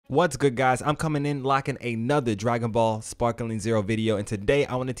What's good, guys? I'm coming in locking another Dragonball Sparkling Zero video, and today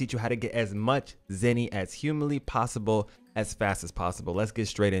I want to teach you how to get as much Zeni as humanly possible as fast as possible. Let's get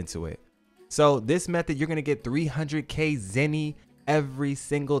straight into it. So this method, you're going to get 300k Zeni every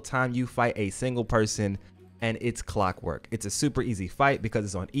single time you fight a single person, and it's clockwork. It's a super easy fight because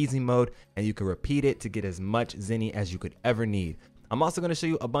it's on easy mode, and you can repeat it to get as much Zeni as you could ever need. I'm also going to show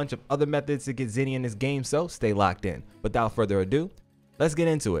you a bunch of other methods to get Zeni in this game, so stay locked in. Without further ado, let's get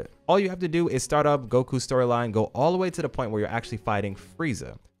into it. All you have to do is start up Goku's storyline, go all the way to the point where you're actually fighting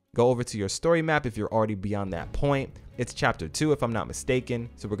Frieza. Go over to your story map if you're already beyond that point. It's chapter 2 if I'm not mistaken,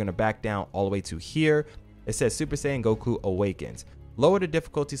 so we're going to back down all the way to here. It says Super Saiyan Goku Awakens. Lower the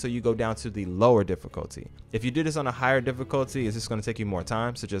difficulty so you go down to the lower difficulty. If you do this on a higher difficulty, it's just going to take you more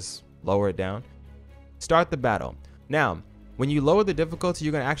time, so just lower it down. Start the battle. Now, when you lower the difficulty,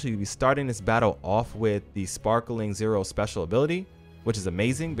 you're going to actually be starting this battle off with the Sparkling Zero special ability, which is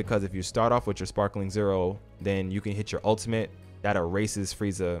amazing because if you start off with your Sparkling Zero, then you can hit your ultimate that erases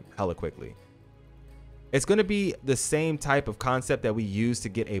Frieza hella quickly. It's going to be the same type of concept that we use to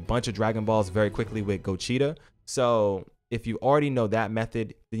get a bunch of Dragon Balls very quickly with Gogeta. So if you already know that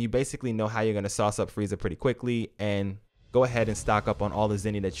method, then you basically know how you're going to sauce up Frieza pretty quickly and go ahead and stock up on all the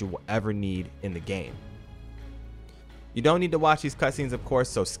Zeni that you will ever need in the game. You don't need to watch these cutscenes, of course,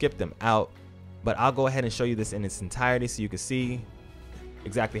 so skip them out, but I'll go ahead and show you this in its entirety so you can see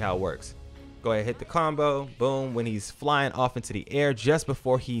exactly how it works. Go ahead, hit the combo, boom. When he's flying off into the air, just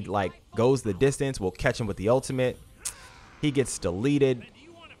before he goes the distance, we'll catch him with the ultimate. He gets deleted,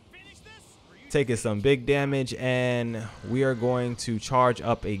 taking some big damage, and we are going to charge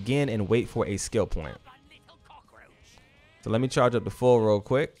up again and wait for a skill point. So let me charge up the full real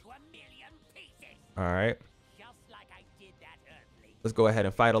quick. All right. Let's go ahead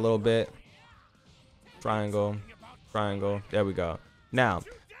and fight a little bit. Triangle, triangle, there we go. Now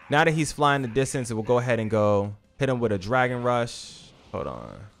that he's flying the distance, we'll go ahead and go hit him with a Dragon Rush. Hold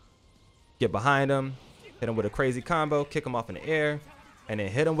on. Get behind him, hit him with a crazy combo, kick him off in the air, and then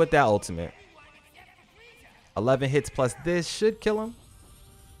hit him with that ultimate. 11 hits plus this should kill him.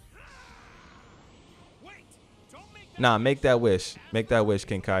 Nah, make that wish. Make that wish,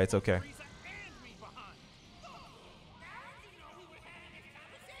 King Kai. It's okay.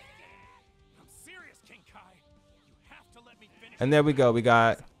 And there we go. We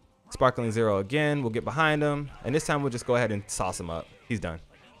got Sparkling Zero again. We'll get behind him. And this time we'll just go ahead and sauce him up. He's done.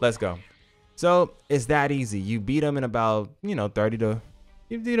 Let's go. So it's that easy. You beat him in about, you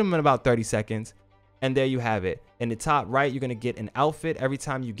beat him in about 30 seconds. And there you have it. In the top right, you're going to get an outfit. Every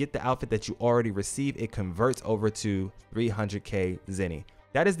time you get the outfit that you already received, it converts over to 300k Zeni.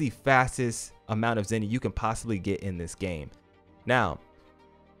 That is the fastest amount of Zeni you can possibly get in this game. Now,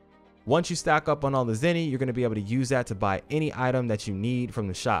 once you stack up on all the Zeni, you're going to be able to use that to buy any item that you need from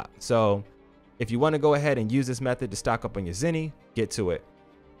the shop. So if you want to go ahead and use this method to stock up on your Zeni, get to it.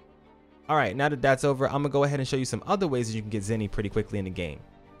 All right, now that that's over, I'm going to go ahead and show you some other ways that you can get Zeni pretty quickly in the game.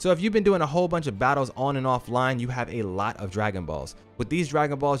 So if you've been doing a whole bunch of battles on and offline, you have a lot of Dragon Balls. With these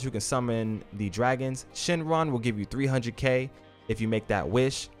Dragon Balls, you can summon the dragons. Shenron will give you 300k if you make that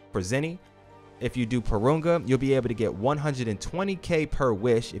wish for Zeni. If you do Porunga, you'll be able to get 120k per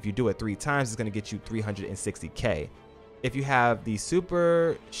wish. If you do it 3 times, it's going to get you 360k. If you have the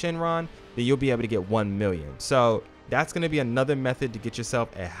Super Shenron, then you'll be able to get 1 million. So that's going to be another method to get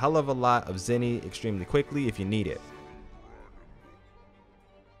yourself a hell of a lot of Zeni extremely quickly if you need it.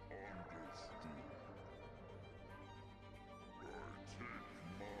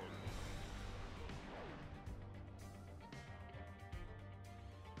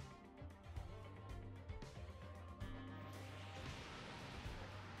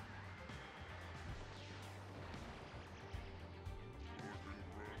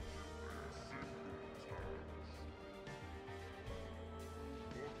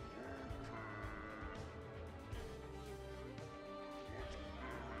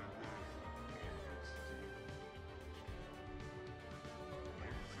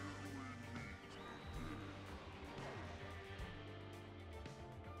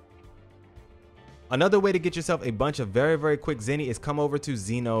 Another way to get yourself a bunch of very quick Zeni is come over to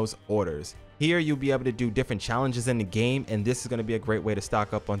Zen Ohs Orders. Here you'll be able to do different challenges in the game, and this is going to be a great way to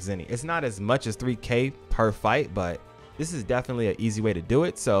stock up on Zeni. It's not as much as 3k per fight, but this is definitely an easy way to do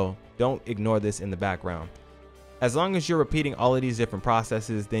it, so don't ignore this in the background. As long as you're repeating all of these different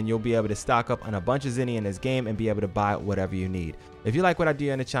processes, then you'll be able to stock up on a bunch of Zeni in this game and be able to buy whatever you need. If you like what I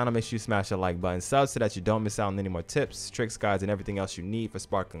do on the channel, make sure you smash that like button, sub so that you don't miss out on any more tips, tricks, guides, and everything else you need for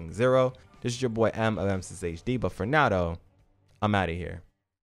Sparkling Zero. This is your boy M of MSHD, but for now though, I'm out of here.